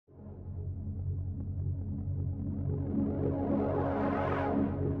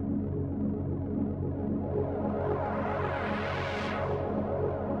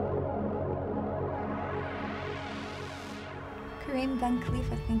Ben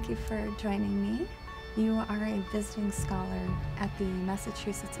Khelifa, thank you for joining me. You are a visiting scholar at the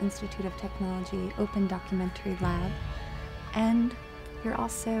Massachusetts Institute of Technology Open Documentary Lab, and you're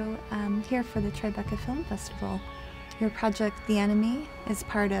also here for the Tribeca Film Festival. Your project, The Enemy, is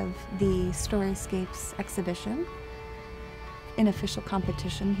part of the Storyscapes exhibition, an official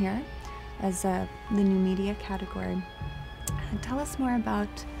competition here as the new media category. Tell us more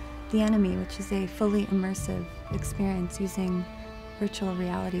about The Enemy, which is a fully immersive experience using virtual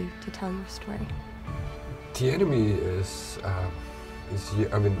reality to tell your story. The Enemy is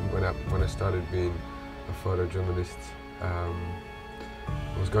I mean, when I started being a photojournalist,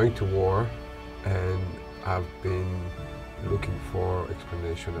 I was going to war, and I've been looking for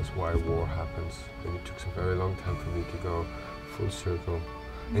explanation as why war happens, and it took a very long time for me to go full circle,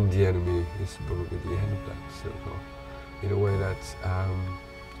 and The Enemy is probably the end of that circle, in a way that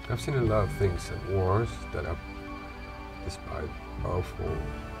I've seen a lot of things at wars that are, despite awful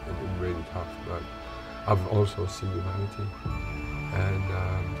and really tough, but I've also seen humanity,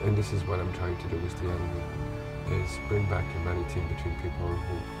 and this is what I'm trying to do with The Enemy, is bring back humanity between people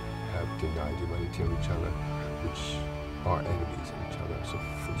who have denied humanity of each other, which are enemies of each other. So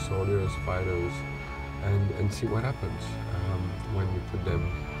foot soldiers, fighters, and see what happens when we put them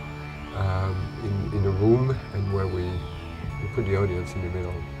in a room, and where we put the audience in the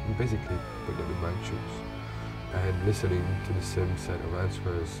middle, and basically put them in my shoes, and listening to the same set of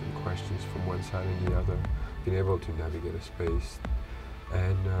answers and questions from one side and the other, being able to navigate a space,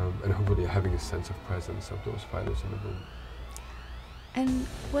 and hopefully having a sense of presence of those fighters in the room. And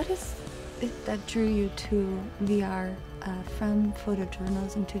what is it that drew you to VR, from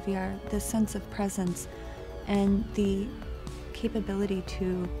photojournalism to VR, the sense of presence and the capability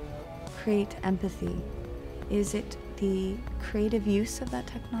to create empathy? Is it the creative use of that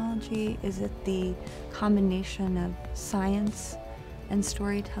technology? Is it the combination of science and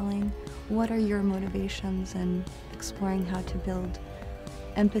storytelling? What are your motivations in exploring how to build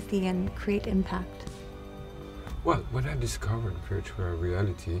empathy and create impact? Well, when I discovered virtual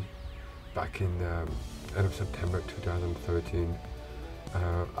reality back in end of September 2013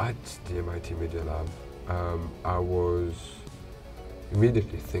 at the MIT Media Lab, I was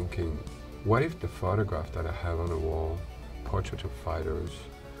immediately thinking, what if the photograph that I have on the wall, portraits of fighters,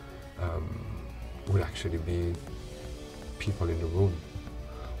 would actually be people in the room?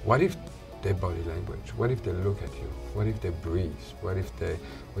 What if their body language? What if they look at you? What if they breathe? What if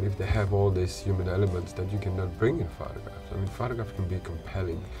they have all these human elements that you cannot bring in photographs? I mean, photographs can be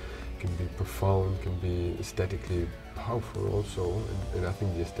compelling, can be profound, can be aesthetically powerful also, and I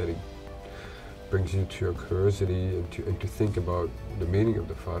think the aesthetic brings you to your curiosity and to think about the meaning of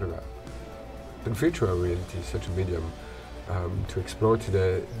the photograph. But virtual reality is such a medium to explore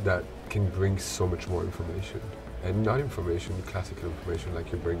today that can bring so much more information. And not information, classical information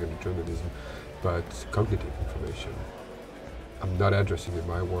like you bring in journalism, but cognitive information. I'm not addressing in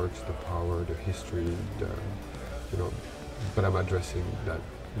my works the power, the history, but I'm addressing that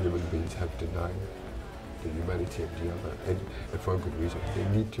human beings have denied the humanity of the other, and for a good reason. They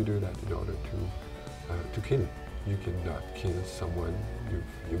need to do that in order to kill. You cannot kill someone you've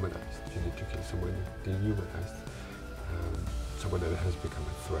humanized. You need to kill someone you've dehumanized. Someone that has become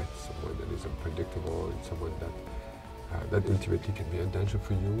a threat, someone that is unpredictable, and someone that ultimately can be a danger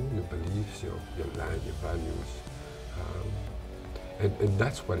for you, your beliefs, your land, your values. And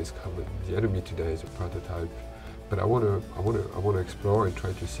that's what is coming. The Enemy today is a prototype, but I want to explore and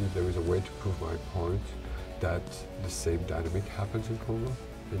try to see if there is a way to prove my point that the same dynamic happens in Congo,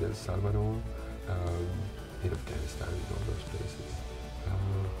 in El Salvador, in Afghanistan, in all those places.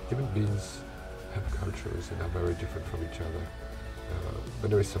 Human beings have cultures and are very different from each other, but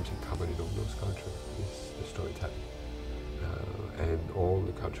there is something common in all those cultures, it's the storytelling. And all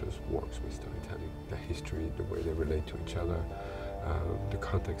the cultures works with storytelling, the history, the way they relate to each other, the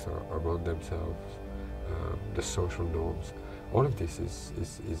context around themselves, the social norms. All of this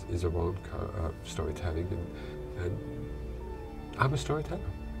is around storytelling, and I'm a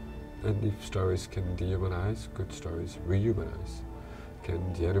storyteller. And if stories can dehumanize, good stories rehumanize.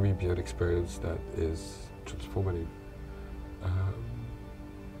 Can The Enemy be an experience that is transformative?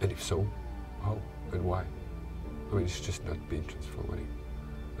 And if so, how and why? I mean, it's just not being transformative.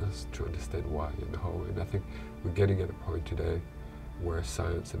 It's to understand why and how. And I think we're getting at a point today where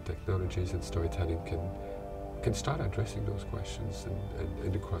science and technologies and storytelling can start addressing those questions,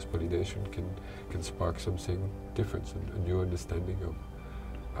 and the cross-pollination can spark something different, and a new understanding of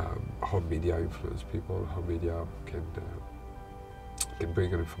how media influence people, how media can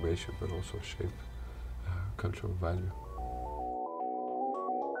bring in information, but also shape cultural value.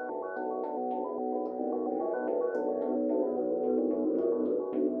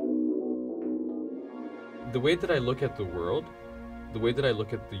 the way that I look at the world, the way that I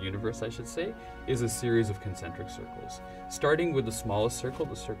look at the universe, I should say, is a series of concentric circles. Starting with the smallest circle,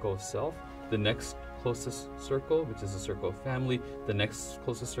 the circle of self, the next closest circle, which is the circle of family, the next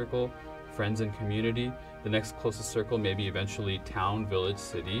closest circle, friends and community, the next closest circle, maybe eventually town, village,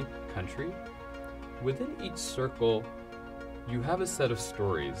 city, country. Within each circle, you have a set of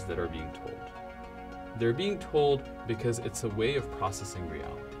stories that are being told. They're being told because it's a way of processing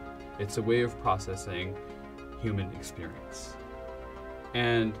reality. It's a way of processing human experience.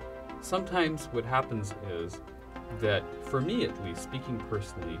 And sometimes what happens is that, for me at least, speaking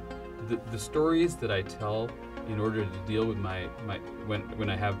personally, the stories that I tell in order to deal with when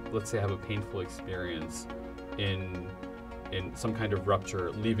I have, let's say I have a painful experience in some kind of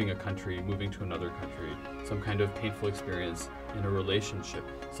rupture, leaving a country, moving to another country, some kind of painful experience in a relationship,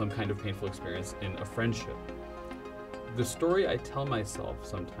 some kind of painful experience in a friendship. The story I tell myself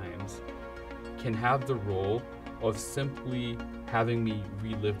sometimes can have the role of simply having me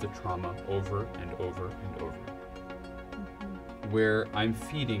relive the trauma over and over and over. Where I'm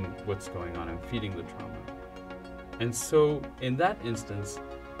feeding what's going on, I'm feeding the trauma. And so in that instance,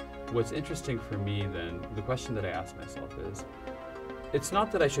 what's interesting for me then, the question that I ask myself is, it's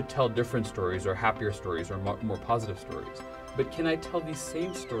not that I should tell different stories or happier stories or more positive stories, but can I tell these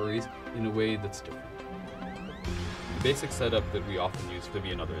same stories in a way that's different? The basic setup that we often use to be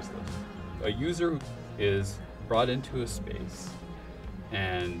another is this. A user is brought into a space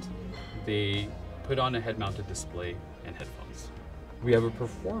and they put on a head-mounted display and headphones. We have a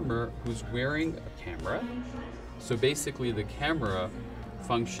performer who's wearing a camera. So basically the camera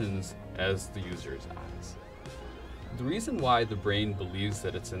functions as the user's eyes. The reason why the brain believes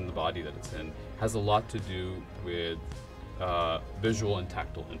that it's in the body that it's in has a lot to do with visual and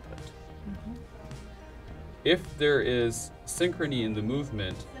tactile input. If there is synchrony in the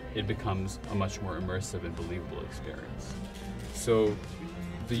movement, it becomes a much more immersive and believable experience. So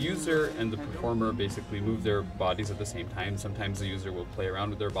the user and the performer basically move their bodies at the same time. Sometimes the user will play around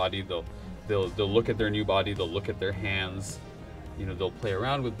with their body. They'll look at their new body. They'll look at their hands. You know, they'll play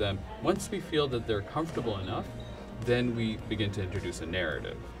around with them. Once we feel that they're comfortable enough, then we begin to introduce a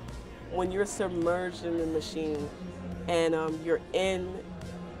narrative. When you're submerged in the machine and you're in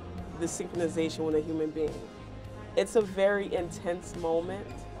the synchronization with a human being, it's a very intense moment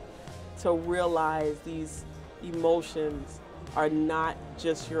to realize these emotions are not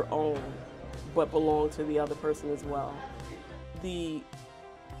just your own, but belong to the other person as well. The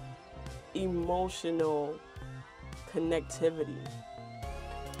emotional connectivity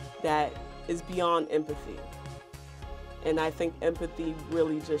that is beyond empathy. And I think empathy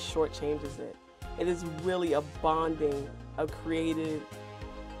really just shortchanges it. It is really a bonding, a created,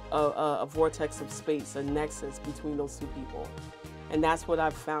 a vortex of space, a nexus between those two people. And that's what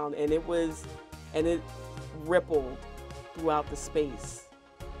I've found. And it rippled throughout the space.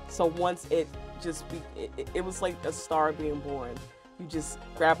 So once it was like a star being born. You just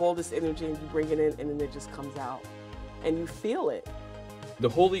grab all this energy and you bring it in, and then it just comes out. And you feel it. The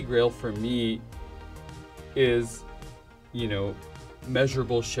holy grail for me is, you know,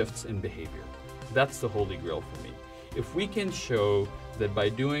 measurable shifts in behavior. That's the holy grail for me. If we can show that by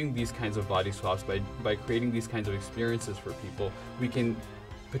doing these kinds of body swaps, by creating these kinds of experiences for people, we can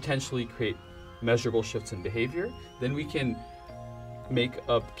potentially create measurable shifts in behavior, then we can make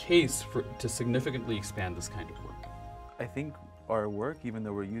a case to significantly expand this kind of work. I think our work, even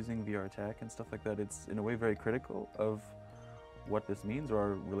though we're using VR tech and stuff like that, it's in a way very critical of what this means, or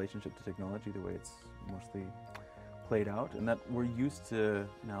our relationship to technology, the way it's mostly played out, and that we're used to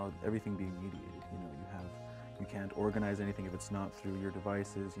now everything being mediated. You know, you can't organize anything if it's not through your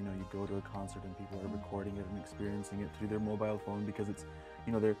devices. You know, you go to a concert and people are recording it and experiencing it through their mobile phone because it's,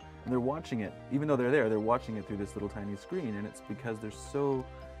 you know, they're watching it, even though they're watching it through this little tiny screen, and it's because they're so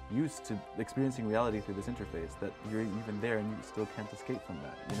used to experiencing reality through this interface that you're even there and you still can't escape from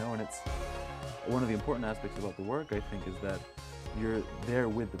that, you know. And it's one of the important aspects about the work, I think, is that you're there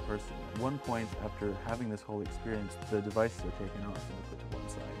with the person. At one point, after having this whole experience, the devices are taken off and put to one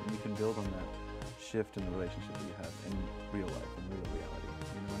side, and you can build on that shift in the relationship that you have in real life, in real reality.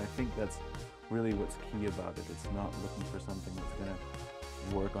 You know, and I think that's really what's key about it. It's not looking for something that's going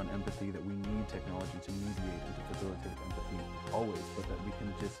to work on empathy, that we need technology to mediate and to facilitate empathy always, but that we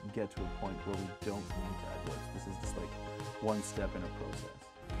can just get to a point where we don't need that work. This is just like one step in a process.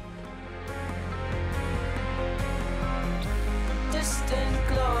 Distant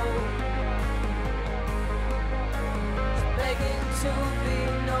glow.